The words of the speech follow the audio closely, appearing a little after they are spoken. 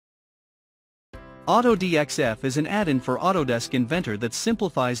AutoDXF is an add-in for Autodesk Inventor that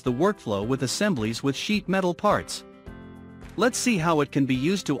simplifies the workflow with assemblies with sheet metal parts. Let's see how it can be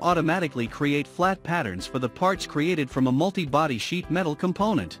used to automatically create flat patterns for the parts created from a multi-body sheet metal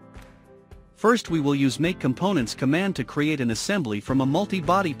component. First, we will use Make Components command to create an assembly from a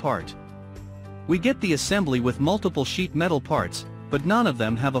multi-body part. We get the assembly with multiple sheet metal parts, but none of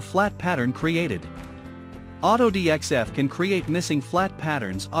them have a flat pattern created. AutoDXF can create missing flat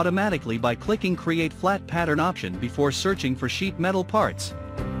patterns automatically by clicking Create Flat Pattern option before searching for sheet metal parts.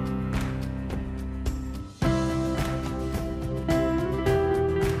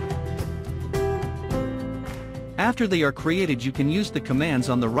 After they are created, you can use the commands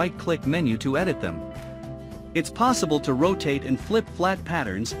on the right-click menu to edit them. It's possible to rotate and flip flat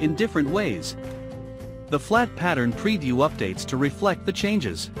patterns in different ways. The flat pattern preview updates to reflect the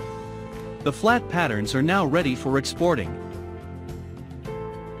changes. The flat patterns are now ready for exporting.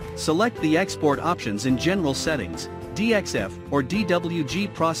 Select the export options in General Settings, DXF or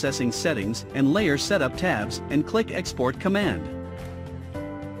DWG Processing Settings and Layer Setup tabs and click Export command.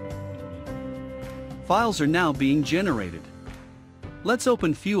 Files are now being generated. Let's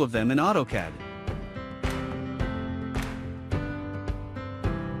open few of them in AutoCAD.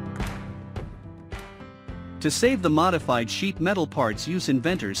 To save the modified sheet metal parts, use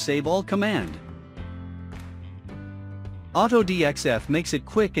Inventor's Save All command. AutoDXF makes it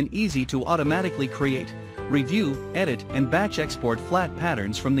quick and easy to automatically create, review, edit and batch export flat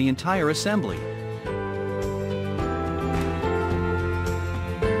patterns from the entire assembly.